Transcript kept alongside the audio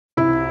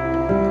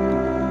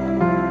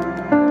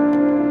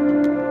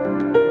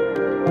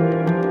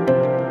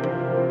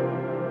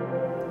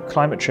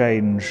Climate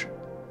change,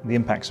 the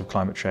impacts of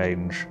climate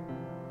change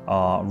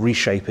are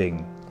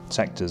reshaping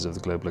sectors of the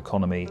global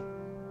economy.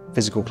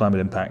 Physical climate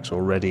impacts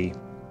already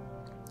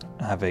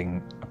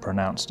having a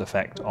pronounced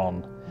effect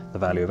on the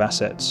value of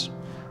assets,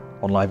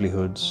 on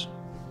livelihoods,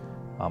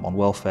 on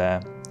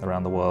welfare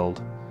around the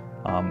world.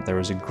 There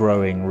is a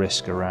growing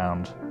risk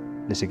around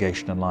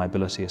litigation and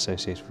liability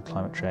associated with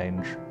climate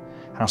change.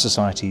 How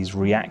societies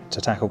react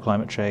to tackle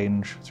climate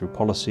change through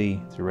policy,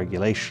 through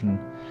regulation,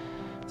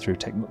 through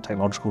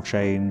technological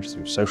change,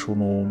 through social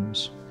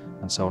norms,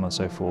 and so on and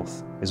so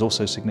forth, is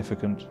also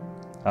significant.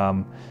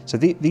 So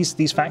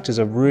these factors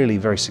are really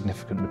very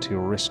significant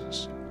material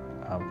risks.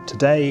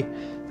 Today,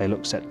 they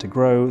look set to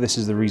grow. This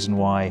is the reason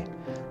why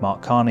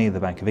Mark Carney,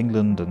 the Bank of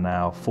England, and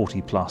now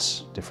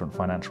 40+ different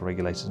financial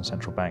regulators and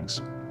central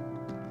banks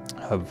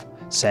have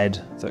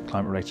said that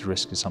climate-related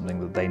risk is something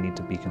that they need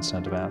to be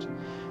concerned about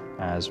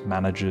as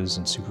managers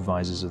and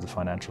supervisors of the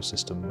financial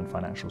system and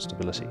financial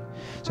stability.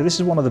 So this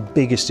is one of the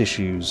biggest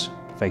issues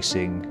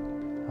facing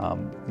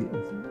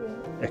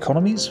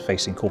economies,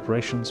 facing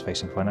corporations,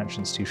 facing financial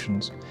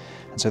institutions.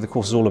 And so the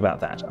course is all about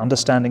that,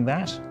 understanding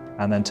that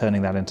and then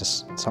turning that into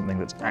something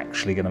that's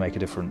actually going to make a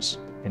difference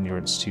in your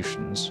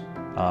institutions.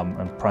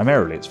 And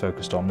primarily it's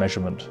focused on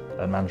measurement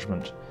and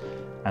management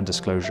and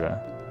disclosure,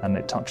 and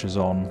it touches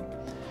on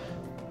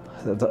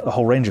the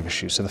whole range of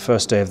issues. So the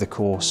first day of the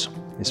course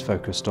is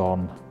focused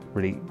on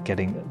really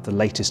getting the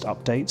latest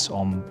updates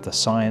on the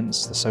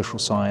science, the social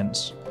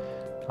science,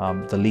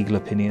 the legal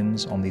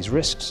opinions on these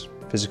risks,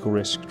 physical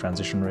risk,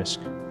 transition risk,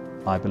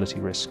 liability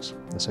risks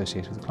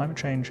associated with climate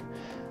change.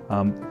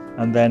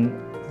 And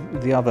then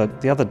the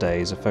other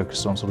days are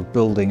focused on sort of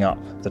building up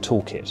the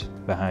toolkit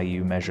for how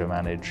you measure,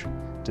 manage,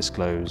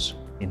 disclose,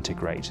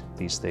 integrate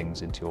these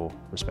things into your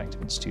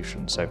respective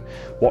institutions. So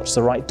what's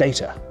the right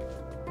data?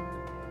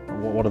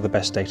 What are the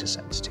best data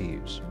sets to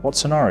use? What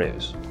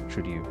scenarios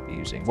should you be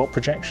using? What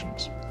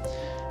projections?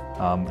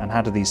 And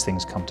how do these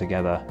things come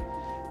together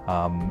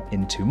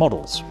into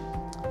models?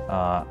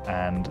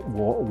 And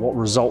what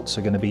results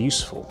are going to be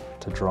useful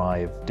to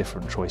drive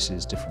different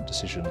choices, different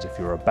decisions if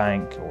you're a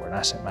bank or an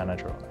asset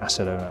manager or an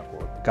asset owner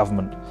or a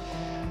government.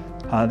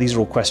 These are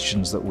all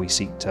questions that we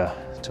seek to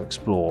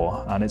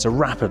explore, and it's a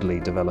rapidly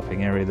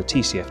developing area. The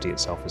TCFD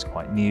itself is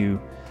quite new.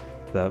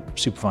 The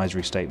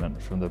supervisory statement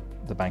from the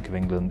Bank of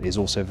England is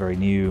also very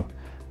new,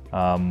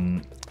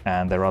 and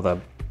there are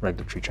other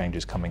regulatory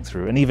changes coming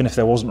through. And even if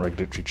there wasn't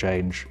regulatory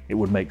change, it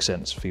would make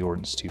sense for your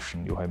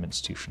institution, your home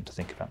institution, to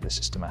think about this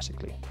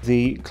systematically.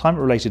 The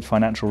climate-related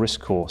financial risk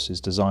course is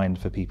designed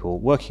for people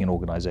working in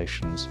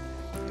organisations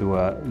who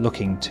are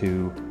looking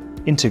to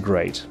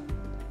integrate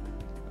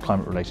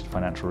climate-related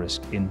financial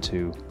risk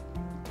into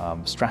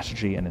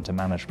strategy and into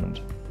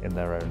management in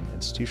their own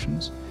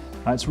institutions.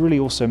 It's really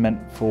also meant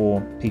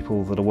for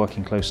people that are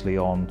working closely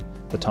on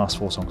the Task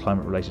Force on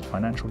Climate-Related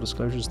Financial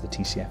Disclosures, the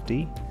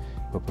TCFD.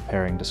 We're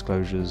preparing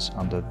disclosures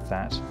under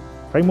that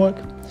framework,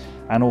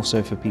 and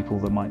also for people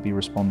that might be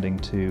responding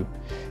to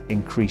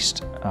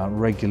increased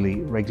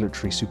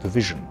regulatory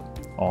supervision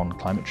on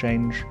climate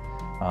change.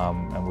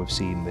 And we've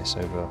seen this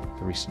over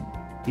the recent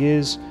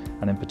years,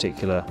 and in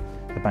particular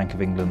the Bank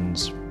of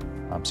England's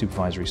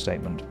supervisory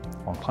statement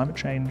on climate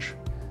change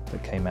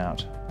that came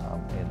out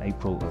in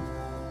April of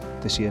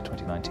this year,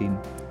 2019.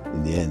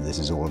 In the end, this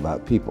is all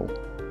about people.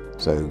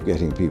 So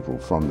getting people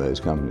from those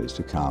companies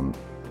to come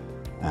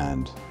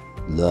and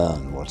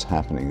learn what's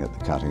happening at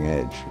the cutting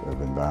edge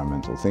of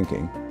environmental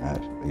thinking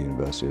at a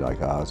university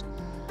like ours,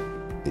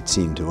 it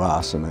seemed to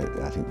us, and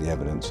I think the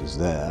evidence is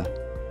there,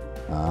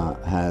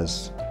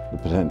 has the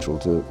potential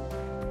to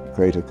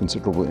create a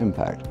considerable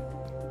impact.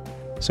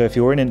 So if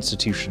you're in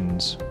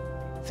institutions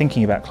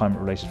thinking about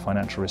climate-related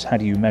financial risk, how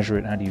do you measure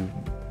it? How do you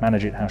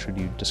manage it? How should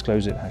you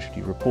disclose it? How should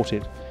you report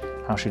it?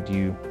 How should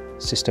you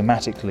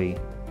systematically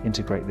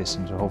integrate this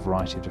into a whole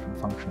variety of different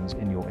functions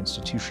in your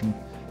institution?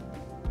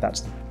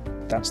 That's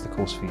the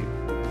course for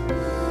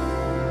you.